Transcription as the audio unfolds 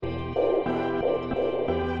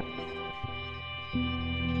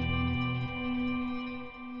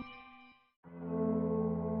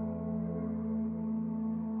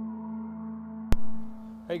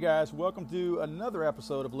Hey guys, welcome to another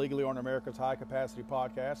episode of Legally on America's High Capacity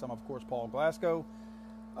Podcast. I'm of course Paul Glasgow.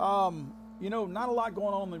 Not a lot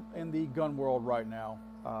going on in the gun world right now.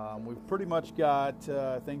 We've pretty much got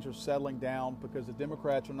things are settling down because the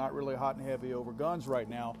Democrats are not really hot and heavy over guns right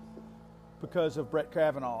now because of Brett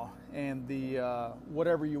Kavanaugh and the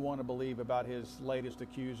whatever you want to believe about his latest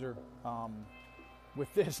accuser.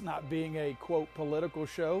 With this not being a quote political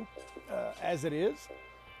show as it is.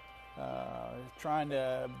 Trying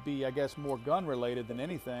to be, I guess, more gun related than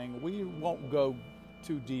anything, we won't go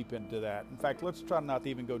too deep into that. In fact, let's try not to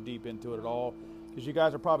even go deep into it at all, because you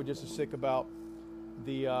guys are probably just as sick about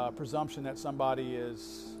the presumption that somebody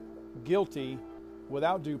is guilty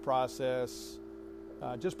without due process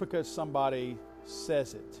just because somebody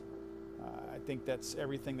says it. I think that's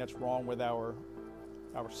everything that's wrong with our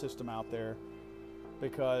system out there.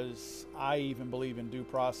 Because I even believe in due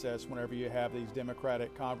process whenever you have these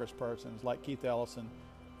Democratic congresspersons like Keith Ellison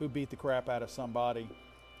who beat the crap out of somebody,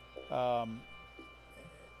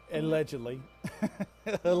 allegedly,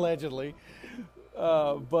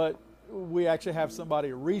 but we actually have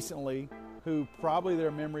somebody recently who probably their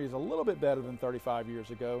memory is a little bit better than 35 years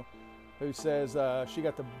ago, who says she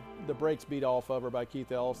got the brakes beat off of her by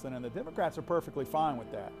Keith Ellison, and the Democrats are perfectly fine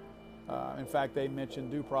with that. In fact, they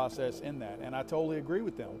mentioned due process in that, and I totally agree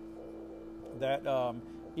with them that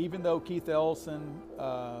even though Keith Ellison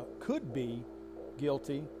could be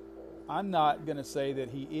guilty, I'm not going to say that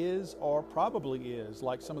he is or probably is.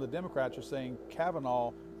 Like some of the Democrats are saying,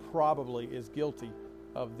 Kavanaugh probably is guilty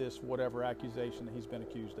of this whatever accusation that he's been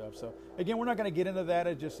accused of. So, again, we're not going to get into that.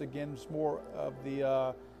 It just, again, it's more of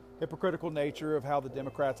the hypocritical nature of how the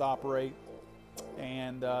Democrats operate.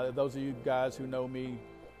 And those of you guys who know me,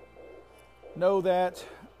 know that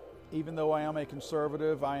even though I am a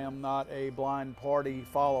conservative, I am not a blind party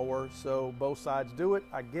follower. So both sides do it.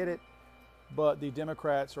 I get it. But the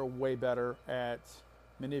Democrats are way better at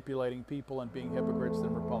manipulating people and being hypocrites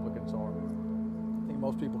than Republicans are. I think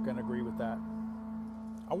most people can agree with that.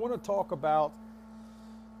 I want to talk about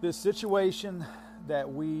this situation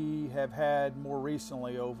that we have had more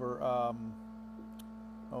recently over,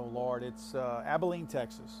 it's Abalene,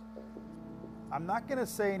 Texas. I'm not going to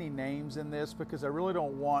say any names in this because I really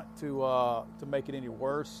don't want to make it any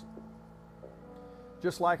worse.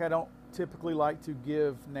 Just like I don't typically like to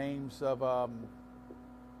give names of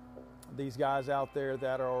these guys out there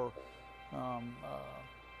that are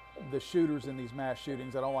the shooters in these mass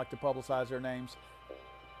shootings. I don't like to publicize their names.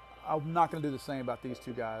 I'm not going to do the same about these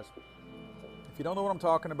two guys. If you don't know what I'm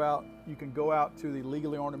talking about, you can go out to the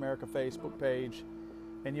Legally on America Facebook page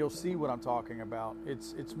and you'll see what I'm talking about.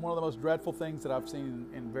 It's one of the most dreadful things that I've seen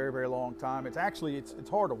in a very, very long time. It's actually, it's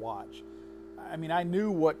hard to watch. I mean, I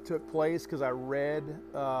knew what took place because I read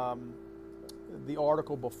the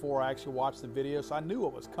article before I actually watched the video, so I knew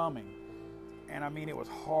what was coming. And I mean, it was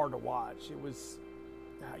hard to watch. It was,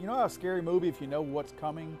 you know how a scary movie, if you know what's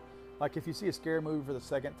coming, like if you see a scary movie for the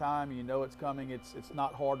second time and you know it's coming, it's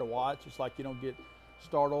not hard to watch. It's like you don't get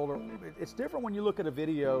startled. Or it's different when you look at a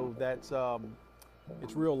video that's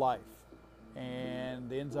it's real life, and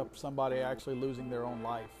it ends up somebody actually losing their own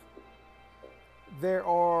life. There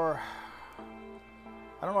are,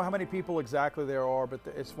 I don't know how many people exactly there are, but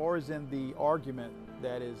as far as in the argument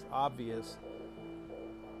that is obvious,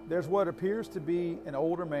 there's what appears to be an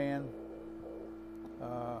older man,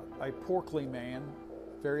 a portly man,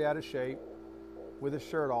 very out of shape, with his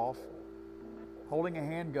shirt off, holding a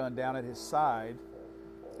handgun down at his side,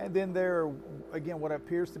 and then there, again, what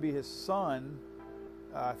appears to be his son,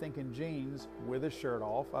 I think in jeans with his shirt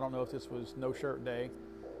off. I don't know if this was no shirt day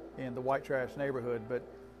in the white trash neighborhood, but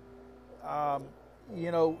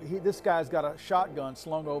this guy's got a shotgun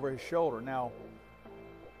slung over his shoulder. Now,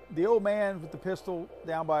 the old man with the pistol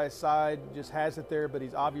down by his side just has it there, but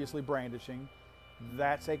he's obviously brandishing.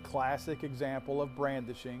 That's a classic example of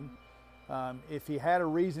brandishing. If he had a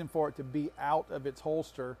reason for it to be out of its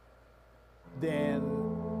holster, then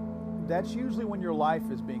that's usually when your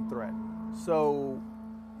life is being threatened. So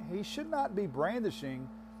he should not be brandishing.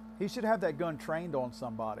 He should have that gun trained on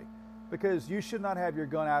somebody, because you should not have your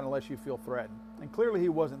gun out unless you feel threatened. And clearly he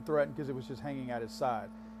wasn't threatened because it was just hanging at his side.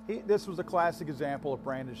 This was a classic example of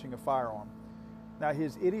brandishing a firearm. Now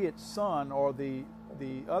his idiot son, or the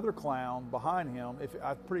other clown behind him,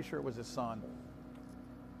 I'm pretty sure it was his son,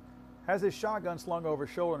 has his shotgun slung over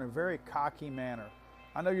his shoulder in a very cocky manner.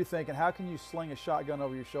 I know you're thinking, how can you sling a shotgun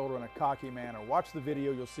over your shoulder in a cocky manner? Watch the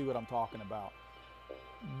video, you'll see what I'm talking about.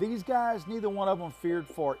 These guys, neither one of them feared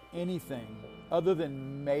for anything other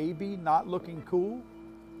than maybe not looking cool,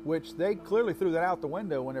 which they clearly threw that out the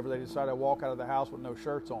window whenever they decided to walk out of the house with no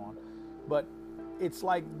shirts on. But it's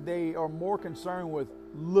like they are more concerned with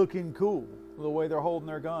looking cool, the way they're holding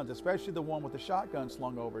their guns, especially the one with the shotgun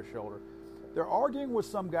slung over his shoulder. They're arguing with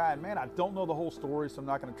some guy, and man, I don't know the whole story, so I'm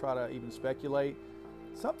not going to try to even speculate.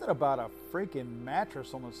 Something about a freaking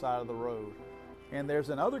mattress on the side of the road. And there's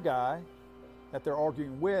another guy that they're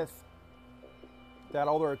arguing with that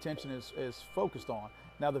all their attention is focused on.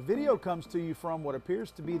 Now, the video comes to you from what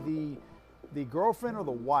appears to be the girlfriend or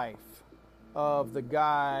the wife of the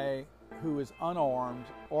guy who is unarmed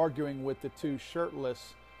arguing with the two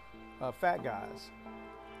shirtless fat guys.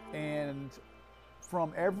 And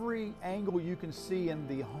from every angle you can see in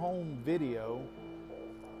the home video,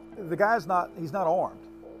 the guy's he's not armed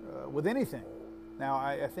with anything. Now,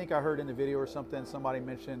 I think I heard in the video or something, somebody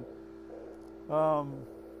mentioned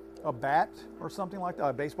a bat or something like that,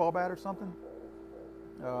 a baseball bat or something.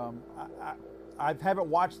 I haven't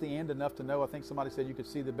watched the end enough to know. I think somebody said you could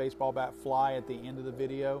see the baseball bat fly at the end of the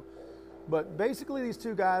video. But basically, these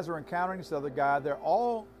two guys are encountering this other guy. They're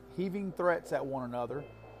all heaving threats at one another.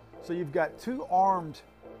 So you've got two armed,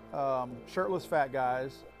 shirtless fat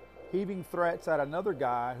guys heaving threats at another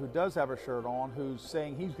guy who does have a shirt on, who's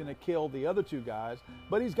saying he's going to kill the other two guys,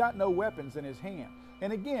 but he's got no weapons in his hand.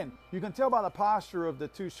 And again, you can tell by the posture of the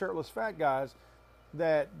two shirtless fat guys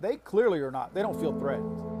that they clearly are not, they don't feel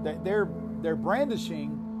threatened. That they're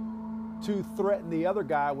brandishing to threaten the other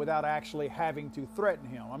guy without actually having to threaten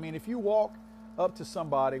him. I mean, if you walk up to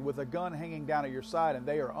somebody with a gun hanging down at your side and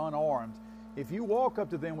they are unarmed, if you walk up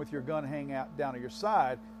to them with your gun hanging out down at your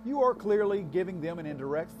side, you are clearly giving them an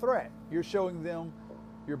indirect threat. You're showing them,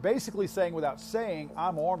 you're basically saying without saying,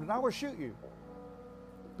 I'm armed and I will shoot you.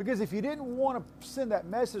 Because if you didn't want to send that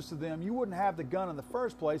message to them, you wouldn't have the gun in the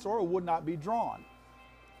first place, or it would not be drawn.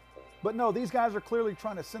 But no, these guys are clearly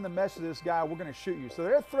trying to send the message to this guy, we're going to shoot you. So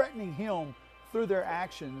they're threatening him through their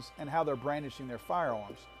actions and how they're brandishing their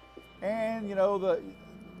firearms. And, you know,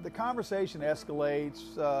 the conversation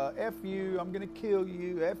escalates. F you, I'm going to kill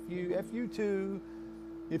you. F you too.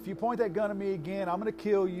 If you point that gun at me again, I'm going to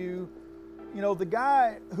kill you. You know, the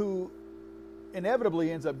guy who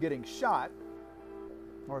inevitably ends up getting shot,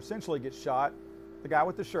 or essentially gets shot, the guy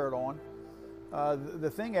with the shirt on, the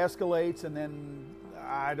thing escalates, and then,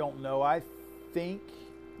 I don't know, I think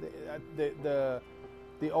the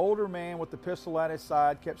older man with the pistol at his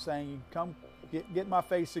side kept saying, come get in my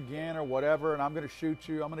face again or whatever, and I'm going to shoot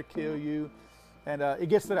you, I'm going to kill you. And it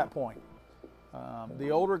gets to that point.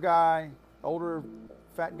 The older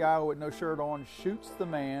fat guy with no shirt on shoots the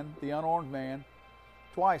man, the unarmed man,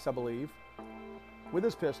 twice, I believe, with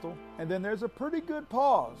his pistol. And then there's a pretty good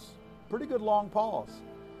pause, pretty good long pause.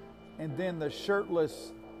 And then the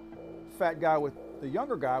shirtless fat guy with the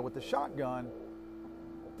younger guy with the shotgun,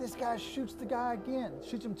 this guy shoots the guy again,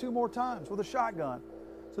 shoots him 2 more times with a shotgun.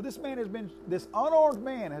 So this unarmed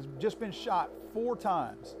man has just been shot 4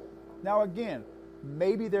 times. Now again,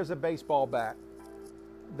 maybe there's a baseball bat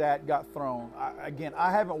that got thrown.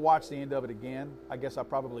 I haven't watched the end of it again. I guess I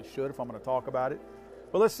probably should if I'm going to talk about it.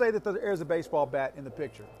 But let's say that there's a baseball bat in the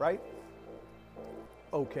picture, right?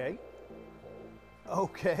 Okay.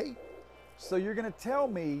 So you're going to tell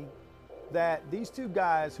me that these two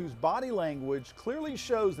guys whose body language clearly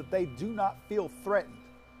shows that they do not feel threatened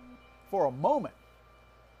for a moment,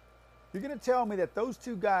 you're going to tell me that those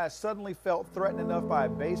two guys suddenly felt threatened enough by a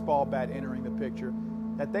baseball bat entering the picture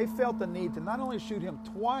that they felt the need to not only shoot him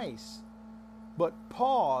twice, but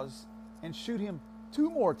pause and shoot him 2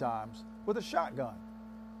 more times with a shotgun.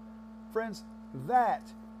 Friends,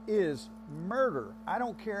 that is murder. I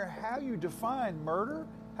don't care how you define murder,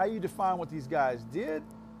 how you define what these guys did.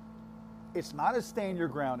 It's not a stand your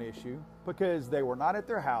ground issue because they were not at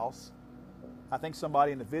their house. I think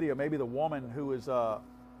somebody in the video, maybe the woman who's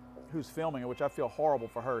filming it, which I feel horrible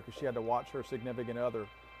for her because she had to watch her significant other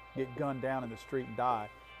get gunned down in the street and die.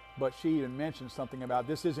 But she even mentioned something about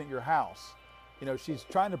this isn't your house. You know, she's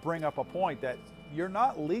trying to bring up a point that you're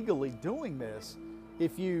not legally doing this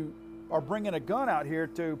if you are bringing a gun out here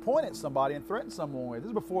to point at somebody and threaten someone with. This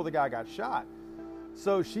is before the guy got shot.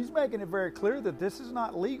 So she's making it very clear that this is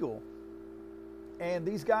not legal. And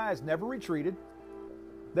these guys never retreated.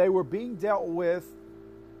 They were being dealt with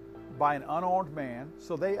by an unarmed man,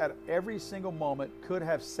 so they at every single moment could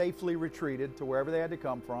have safely retreated to wherever they had to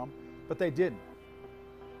come from, but they didn't.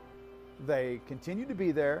 They continued to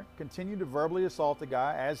be there, continued to verbally assault the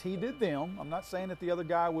guy as he did them. I'm not saying that the other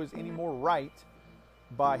guy was any more right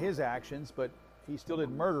by his actions, but he still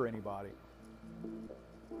didn't murder anybody.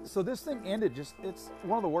 So this thing ended it's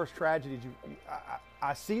one of the worst tragedies.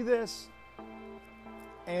 I see this,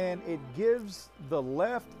 and it gives the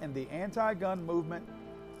left and the anti-gun movement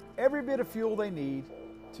every bit of fuel they need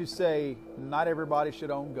to say not everybody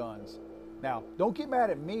should own guns. Now, don't get mad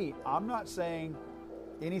at me. I'm not saying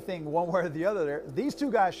anything one way or the other there, these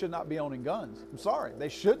two guys should not be owning guns. I'm sorry, they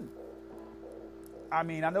shouldn't. I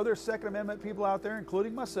mean, I know there's Second Amendment people out there,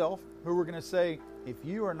 including myself, who are going to say, if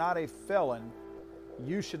you are not a felon,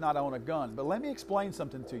 you should not own a gun. But let me explain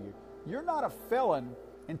something to you. You're not a felon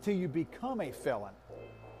until you become a felon.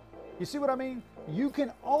 You see what I mean? You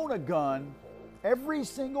can own a gun. Every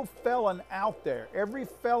single felon out there, every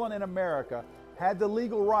felon in America had the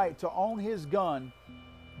legal right to own his gun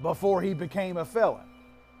before he became a felon.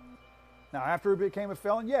 Now, after he became a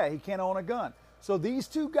felon, yeah, he can't own a gun. So these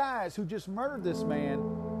two guys who just murdered this man,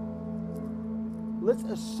 let's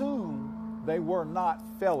assume they were not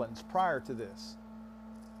felons prior to this.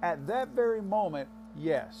 At that very moment,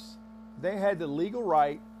 yes, they had the legal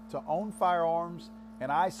right to own firearms,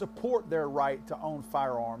 and I support their right to own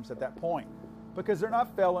firearms at that point because they're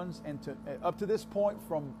not felons, and up to this point,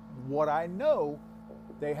 from what I know,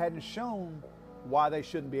 they hadn't shown why they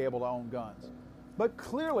shouldn't be able to own guns. But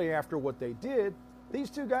clearly, after what they did, these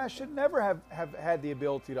two guys should never have had the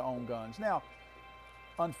ability to own guns. Now,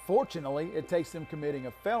 unfortunately, it takes them committing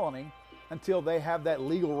a felony until they have that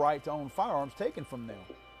legal right to own firearms taken from them.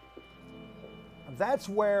 That's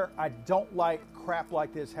where I don't like crap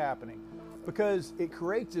like this happening, because it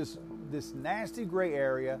creates this nasty gray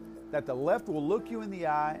area that the left will look you in the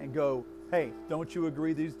eye and go, hey, don't you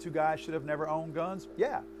agree these two guys should have never owned guns?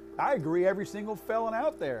 Yeah, I agree. Every single felon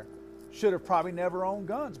out there should have probably never owned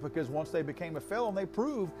guns, because once they became a felon, they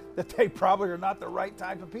proved that they probably are not the right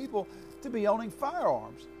type of people to be owning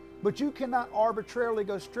firearms. But you cannot arbitrarily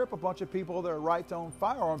go strip a bunch of people of their right to own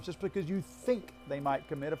firearms just because you think they might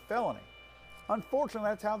commit a felony. Unfortunately,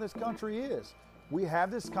 that's how this country is. We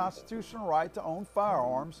have this constitutional right to own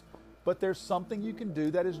firearms, but there's something you can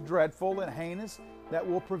do that is dreadful and heinous that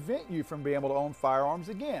will prevent you from being able to own firearms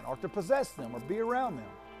again, or to possess them, or be around them.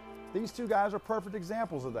 These two guys are perfect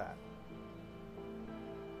examples of that.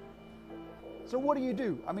 So what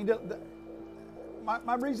do? I mean,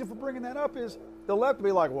 my reason for bringing that up is the left will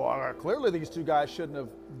be like, well, clearly these two guys shouldn't have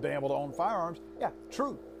been able to own firearms. Yeah,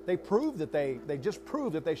 true. They proved that they just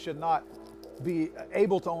proved that they should not be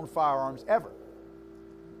able to own firearms ever.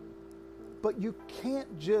 But you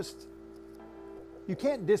can't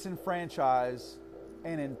disenfranchise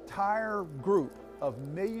an entire group of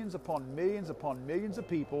millions upon millions upon millions of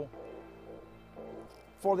people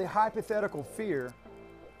for the hypothetical fear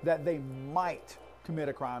that they might commit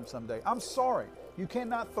a crime someday. I'm sorry. You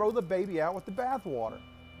cannot throw the baby out with the bathwater.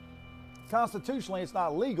 Constitutionally, it's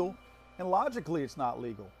not legal, and logically, it's not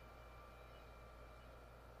legal.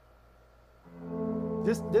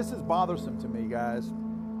 This is bothersome to me, guys.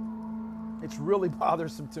 It's really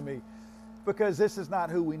bothersome to me, because this is not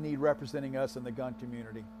who we need representing us in the gun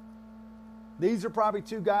community. These are probably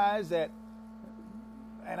two guys that,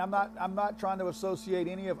 and I'm not trying to associate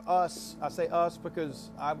any of us. I say us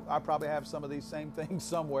because I probably have some of these same things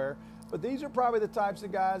somewhere. But these are probably the types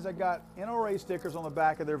of guys that got NRA stickers on the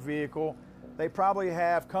back of their vehicle. They probably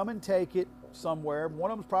have "come and take it" somewhere.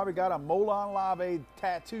 One of them's probably got a Molon Labe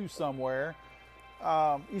tattoo somewhere.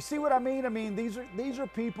 You see what I mean? I mean, these are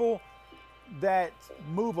people that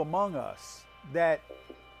move among us, that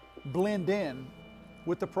blend in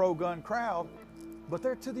with the pro-gun crowd, but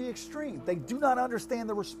they're to the extreme. They do not understand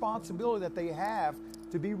the responsibility that they have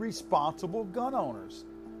to be responsible gun owners.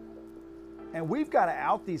 And we've got to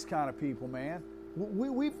out these kind of people, man.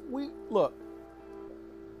 We look,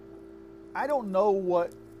 I don't know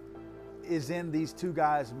what is in these two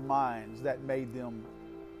guys' minds that made them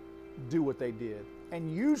do what they did.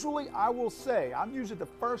 And usually I will say, I'm usually the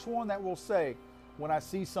first one that will say when I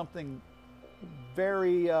see something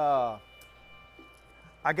very, I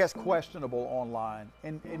guess, questionable online.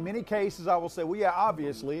 And in many cases I will say, well, yeah,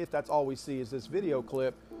 obviously, if that's all we see is this video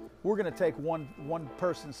clip, we're going to take one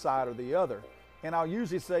person's side or the other. And I'll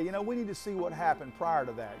usually say, we need to see what happened prior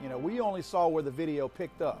to that. We only saw where the video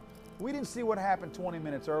picked up. We didn't see what happened 20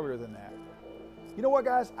 minutes earlier than that. You know what,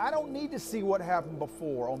 guys? I don't need to see what happened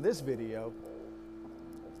before on this video,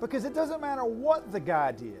 because it doesn't matter what the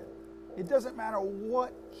guy did. It doesn't matter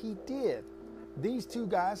what he did. These two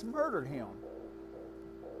guys murdered him.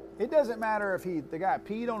 It doesn't matter if the guy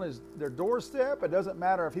peed on their doorstep. It doesn't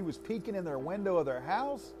matter if he was peeking in their window of their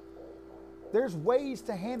house. There's ways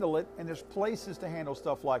to handle it, and there's places to handle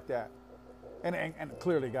stuff like that. And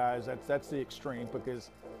clearly, guys, that's the extreme, because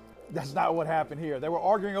that's not what happened here. They were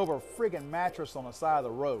arguing over a friggin' mattress on the side of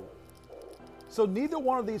the road. So neither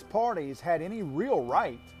one of these parties had any real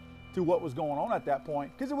right to what was going on at that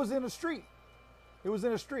point, because it was in a street. It was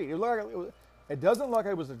in a street. It doesn't look like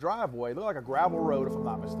it was a driveway. It looked like a gravel road, if I'm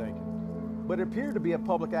not mistaken. But it appeared to be a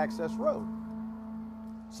public access road.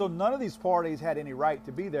 So none of these parties had any right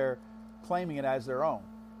to be there claiming it as their own.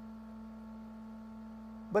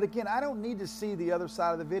 But again, I don't need to see the other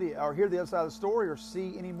side of the video or hear the other side of the story or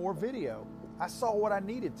see any more video. I saw what I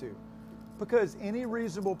needed to. Because any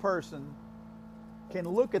reasonable person can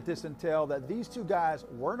look at this and tell that these two guys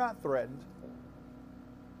were not threatened,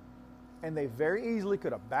 and they very easily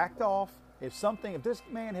could have backed off. If this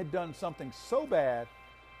man had done something so bad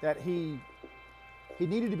that he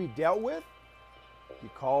needed to be dealt with, you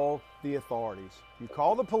call the authorities. You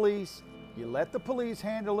call the police, you let the police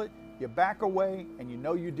handle it, you back away, and you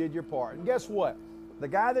know you did your part. And guess what? The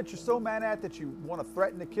guy that you're so mad at that you want to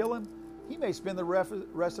threaten to kill him, he may spend the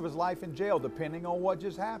rest of his life in jail, depending on what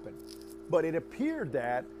just happened. But it appeared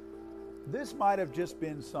that this might have just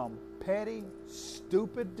been some petty,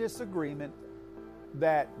 stupid disagreement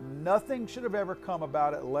that nothing should have ever come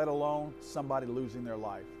about it, let alone somebody losing their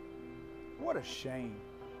life. What a shame.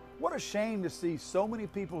 What a shame to see so many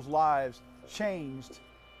people's lives changed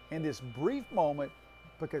in this brief moment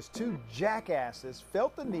because two jackasses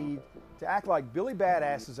felt the need to act like Billy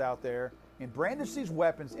Badasses out there and brandish these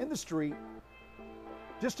weapons in the street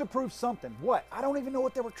just to prove something. What? I don't even know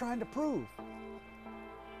what they were trying to prove.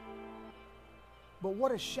 But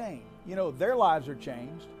what a shame. You know, their lives are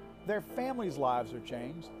changed. Their families' lives are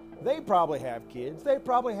changed. They probably have kids. They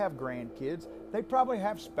probably have grandkids. They probably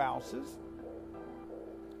have spouses.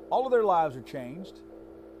 All of their lives are changed.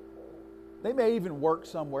 They may even work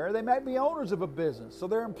somewhere. They might be owners of a business, so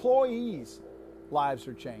their employees' lives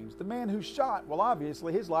are changed. The man who shot, well,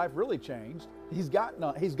 obviously his life really changed. He's got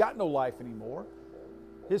no life anymore.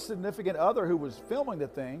 His significant other who was filming the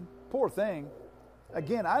thing, poor thing,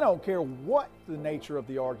 again, I don't care what the nature of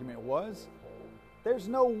the argument was. There's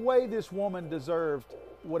no way this woman deserved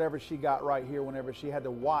whatever she got right here whenever she had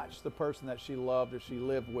to watch the person that she loved or she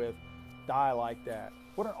lived with die like that.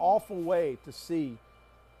 What an awful way to see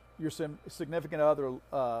your significant other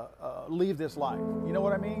leave this life. You know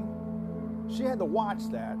what I mean? She had to watch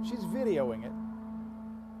that. She's videoing it.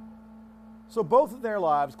 So both of their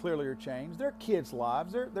lives clearly are changed. Their kids'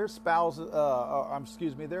 lives, their spouses,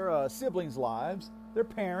 their siblings' lives, their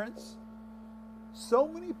parents. So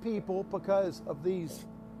many people because of these,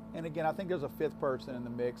 and again, I think there's a fifth person in the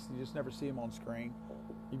mix. You just never see him on screen.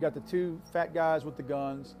 You've got the two fat guys with the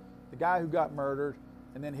guns, the guy who got murdered,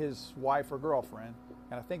 and then his wife or girlfriend.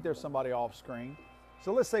 And I think there's somebody off screen.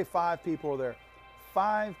 So let's say 5 people are there.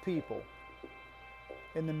 5 people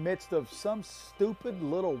in the midst of some stupid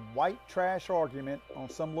little white trash argument on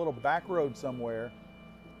some little back road somewhere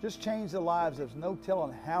just changed the lives of no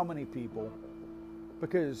telling how many people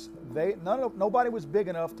because nobody was big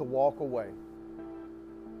enough to walk away.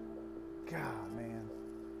 God, man.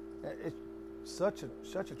 It's such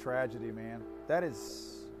a tragedy, man.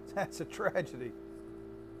 That's a tragedy.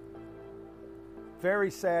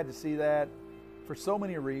 Very sad to see that for so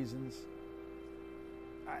many reasons.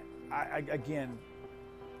 Again,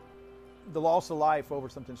 the loss of life over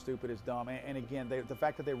something stupid is dumb. And again, the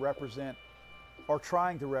fact that they represent or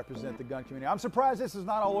trying to represent the gun community. I'm surprised this is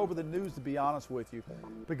not all over the news, to be honest with you,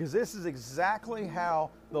 because this is exactly how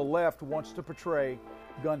the left wants to portray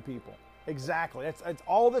gun people. Exactly. It's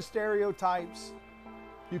all the stereotypes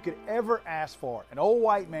you could ever ask for. An old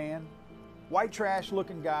white man, white trash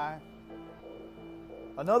looking guy,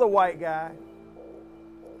 another white guy,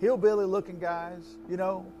 hillbilly looking guys, you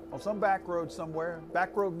know, on some back road somewhere,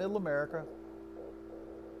 back road middle America,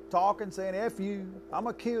 talking, saying, F you, I'm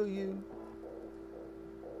going to kill you.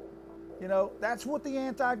 You know, that's what the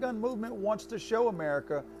anti-gun movement wants to show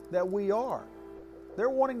America that we are.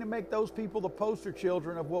 They're wanting to make those people the poster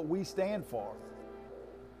children of what we stand for.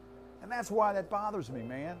 And that's why that bothers me,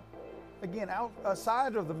 man. Again,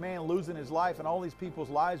 aside of the man losing his life and all these people's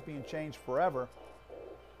lives being changed forever,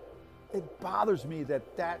 it bothers me that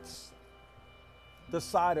that's the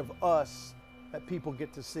side of us that people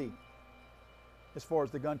get to see as far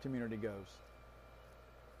as the gun community goes.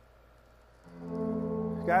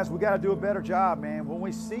 Guys, we got to do a better job, man. When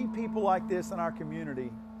we see people like this in our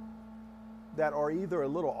community that are either a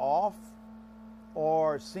little off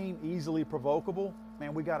or seem easily provocable,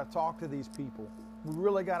 man, we got to talk to these people. We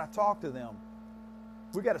really got to talk to them.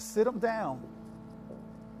 We got to sit them down,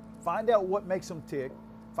 find out what makes them tick,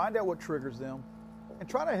 find out what triggers them, and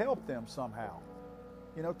try to help them somehow.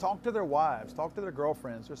 You know, talk to their wives, talk to their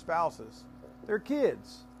girlfriends, their spouses, their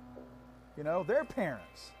kids, you know, their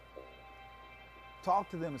parents.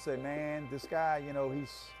 Talk to them and say, man, this guy, you know,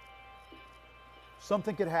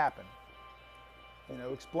 something could happen. You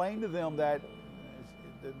know, explain to them that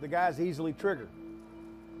the guy's easily triggered.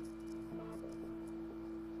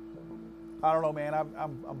 I don't know, man.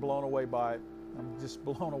 I'm blown away by it. I'm just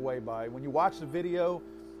blown away by it. When you watch the video,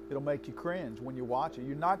 it'll make you cringe when you watch it.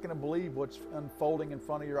 You're not going to believe what's unfolding in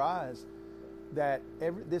front of your eyes. that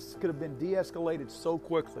this could have been de-escalated so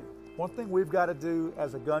quickly. One thing we've got to do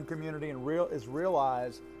as a gun community is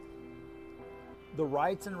realize the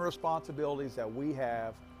rights and responsibilities that we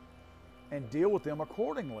have and deal with them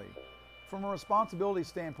accordingly. From a responsibility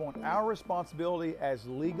standpoint, our responsibility as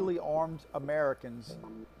legally armed Americans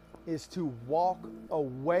is to walk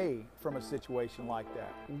away from a situation like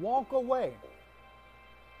that. Walk away.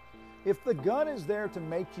 If the gun is there to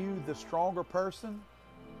make you the stronger person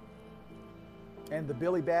and the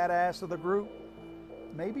Billy Badass of the group,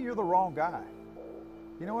 maybe you're the wrong guy.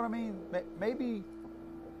 You know what I mean? Maybe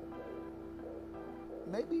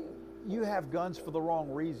you have guns for the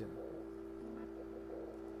wrong reason.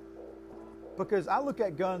 Because I look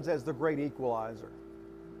at guns as the great equalizer.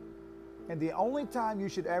 And the only time you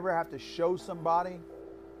should ever have to show somebody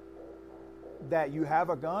that you have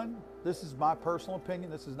a gun, this is my personal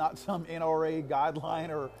opinion, this is not some NRA guideline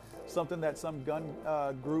or something that some gun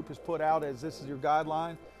group has put out as this is your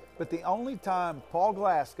guideline, but the only time Paul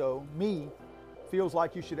Glasgow, me, feels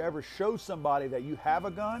like you should ever show somebody that you have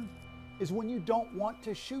a gun is when you don't want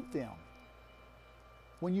to shoot them.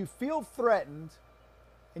 When you feel threatened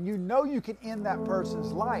and you know you can end that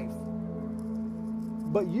person's life,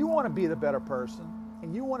 but you want to be the better person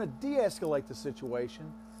and you want to de-escalate the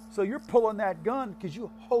situation, so you're pulling that gun because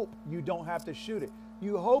you hope you don't have to shoot it.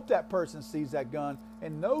 You hope that person sees that gun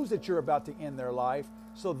and knows that you're about to end their life,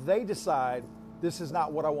 so they decide, this is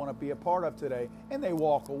not what I want to be a part of today, and they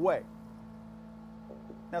walk away.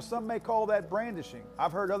 Now, some may call that brandishing.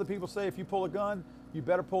 I've heard other people say if you pull a gun, you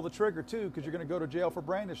better pull the trigger too because you're going to go to jail for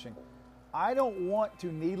brandishing. I don't want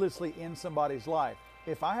to needlessly end somebody's life.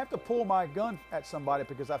 If I have to pull my gun at somebody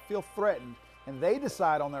because I feel threatened and they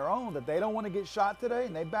decide on their own that they don't want to get shot today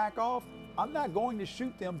and they back off, I'm not going to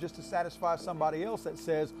shoot them just to satisfy somebody else that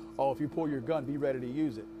says, oh, if you pull your gun, be ready to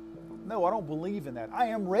use it. No, I don't believe in that. I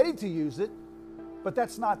am ready to use it, but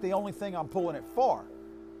that's not the only thing I'm pulling it for.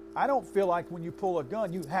 I don't feel like when you pull a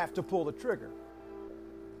gun, you have to pull the trigger.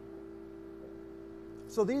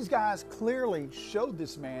 So these guys clearly showed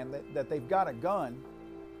this man that they've got a gun,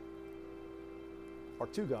 or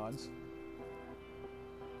two guns,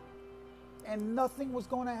 and nothing was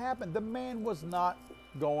going to happen. The man was not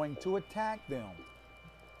going to attack them.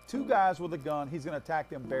 Two guys with a gun, he's going to attack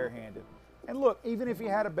them barehanded. And look, even if he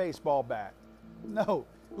had a baseball bat, no,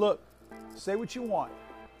 look, say what you want.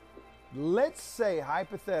 Let's say,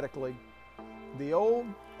 hypothetically, the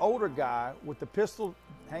older guy with the pistol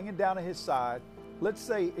hanging down at his side, let's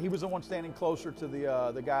say he was the one standing closer to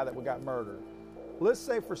the guy that got murdered. Let's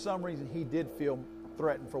say for some reason he did feel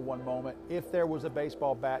threatened for one moment if there was a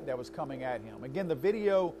baseball bat that was coming at him. Again, the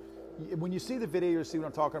video, when you see the video, you see what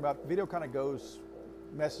I'm talking about. The video kind of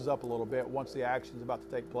messes up a little bit once the action's about to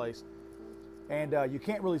take place. And you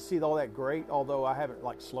can't really see it all that great, although I haven't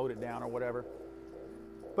slowed it down or whatever.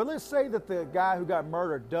 But let's say that the guy who got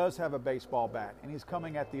murdered does have a baseball bat and he's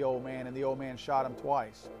coming at the old man and the old man shot him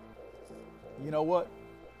twice. You know what?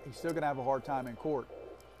 He's still going to have a hard time in court.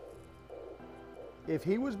 If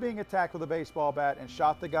he was being attacked with a baseball bat and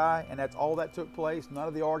shot the guy and that's all that took place, none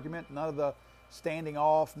of the argument, none of the standing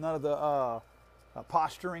off, none of the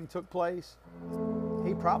posturing took place,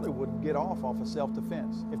 he probably wouldn't get off of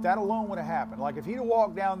self-defense. If that alone would have happened, like if he'd have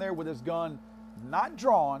walked down there with his gun not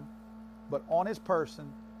drawn, but on his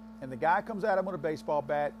person, and the guy comes at him with a baseball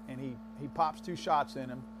bat and he pops two shots in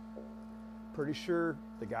him, pretty sure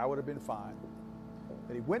the guy would have been fine.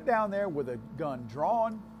 But he went down there with a gun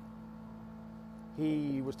drawn.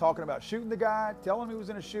 He was talking about shooting the guy, telling him he was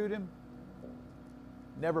going to shoot him.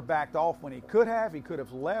 Never backed off when he could have. He could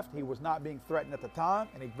have left. He was not being threatened at the time,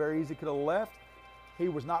 and he very easily could have left. He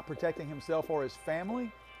was not protecting himself or his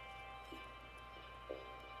family.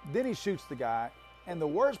 Then he shoots the guy, and the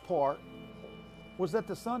worst part was that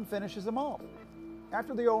the son finishes him off.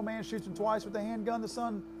 After the old man shoots him twice with the handgun, the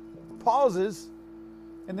son pauses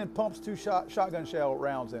and then pumps two shotgun shell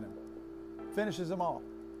rounds in him. Finishes him off.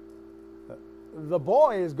 The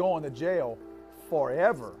boy is going to jail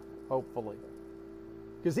forever, hopefully,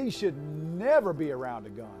 because he should never be around a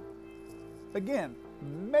gun. Again,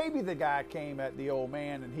 maybe the guy came at the old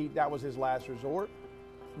man and that was his last resort.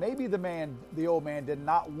 Maybe the old man did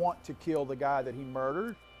not want to kill the guy that he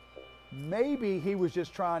murdered. Maybe he was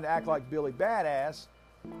just trying to act like Billy Badass,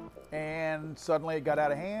 and suddenly it got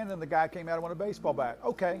out of hand and the guy came at him with a baseball bat.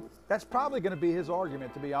 Okay, that's probably going to be his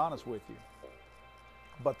argument, to be honest with you.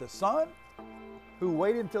 But the son, who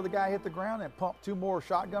waited until the guy hit the ground and pumped two more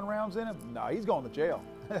shotgun rounds in him, no, he's going to jail.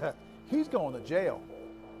 He's going to jail.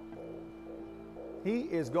 He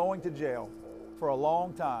is going to jail for a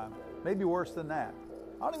long time, maybe worse than that.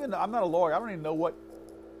 I'm not a lawyer. I don't even know what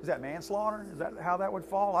Is that manslaughter? Is that how that would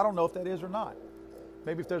fall? I don't know if that is or not.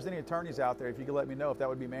 Maybe if there's any attorneys out there, if you could let me know if that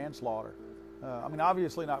would be manslaughter. I mean,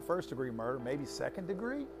 obviously not first-degree murder, maybe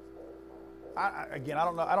second-degree? Again, I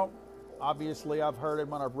don't know. Obviously, I've heard it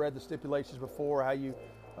when I've read the stipulations before, how you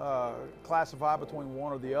classify between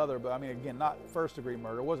one or the other. But I mean, again, not first-degree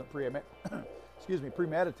murder. It wasn't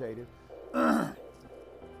premeditated.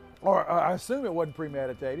 Or I assume it wasn't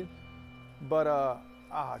premeditated. But,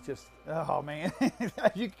 oh man,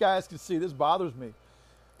 as you guys can see, this bothers me.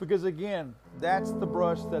 Because again, that's the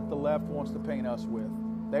brush that the left wants to paint us with.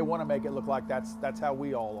 They want to make it look like that's how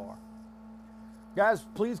we all are. Guys,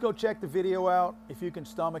 please go check the video out if you can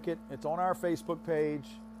stomach it. It's on our Facebook page,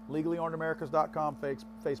 legallyarmedamericas.com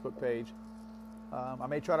Facebook page. I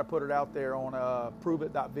may try to put it out there on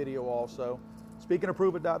proveit.video also. Speaking of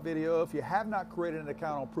proveit.video, if you have not created an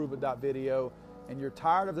account on proveit.video and you're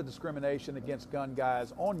tired of the discrimination against gun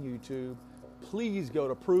guys on YouTube, please go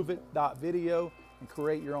to proveit.video and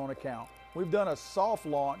create your own account. We've done a soft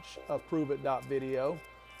launch of proveit.video,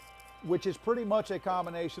 which is pretty much a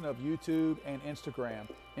combination of YouTube and Instagram.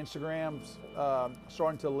 Instagram's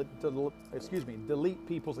starting to delete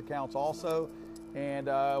people's accounts also. And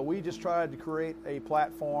we just tried to create a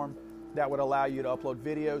platform that would allow you to upload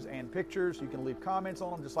videos and pictures. You can leave comments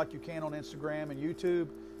on them just like you can on Instagram and YouTube.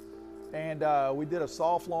 And we did a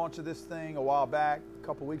soft launch of this thing a while back, a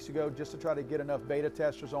couple weeks ago, just to try to get enough beta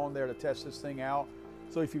testers on there to test this thing out.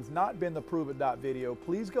 So if you've not been to proveit.video,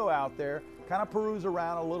 please go out there, kind of peruse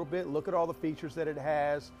around a little bit, look at all the features that it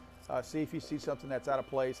has, see if you see something that's out of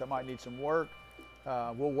place that might need some work.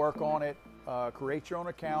 We'll work on it. Create your own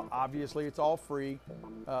account. Obviously, it's all free.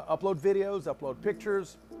 Upload videos, upload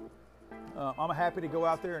pictures. I'm happy to go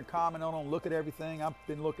out there and comment on them, look at everything. I've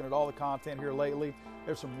been looking at all the content here lately.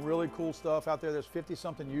 There's some really cool stuff out there. There's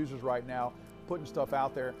 50-something users right now putting stuff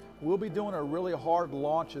out there. We'll be doing a really hard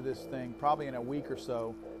launch of this thing probably in a week or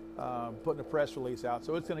so, putting a press release out.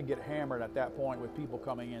 So it's going to get hammered at that point with people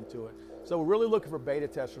coming into it. So we're really looking for beta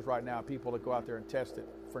testers right now, people to go out there and test it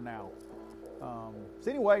for now. So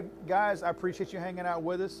anyway, guys, I appreciate you hanging out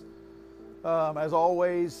with us. As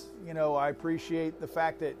always, you know, I appreciate the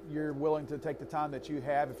fact that you're willing to take the time that you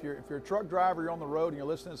have. If you're a truck driver, you're on the road and you're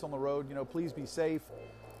listening to this on the road, you know, please be safe.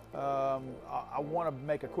 I want to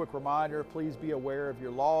make a quick reminder, please be aware of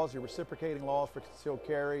your laws, your reciprocating laws for concealed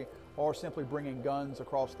carry, or simply bringing guns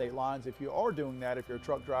across state lines if you are doing that, if you're a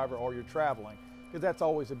truck driver or you're traveling, because that's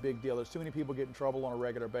always a big deal. There's too many people get in trouble on a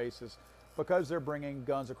regular basis because they're bringing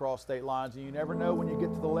guns across state lines, and you never know when you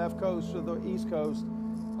get to the left coast or the east coast,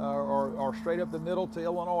 or straight up the middle to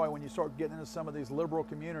Illinois, when you start getting into some of these liberal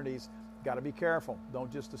communities, got to be careful.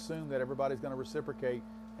 Don't just assume that everybody's going to reciprocate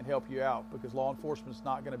and help you out, because law enforcement's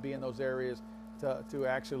not going to be in those areas to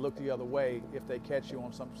actually look the other way if they catch you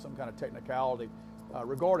on some kind of technicality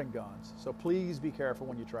regarding guns. So please be careful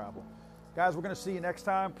when you travel. Guys, we're going to see you next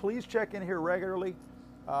time. Please check in here regularly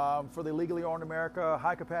for the Legally Armed America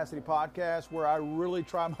High Capacity Podcast, where I really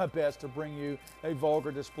try my best to bring you a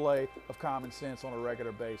vulgar display of common sense on a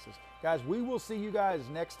regular basis. Guys, we will see you guys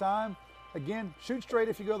next time. Again, shoot straight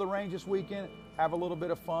if you go to the range this weekend. Have a little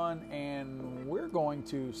bit of fun, and we're going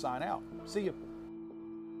to sign out. See you.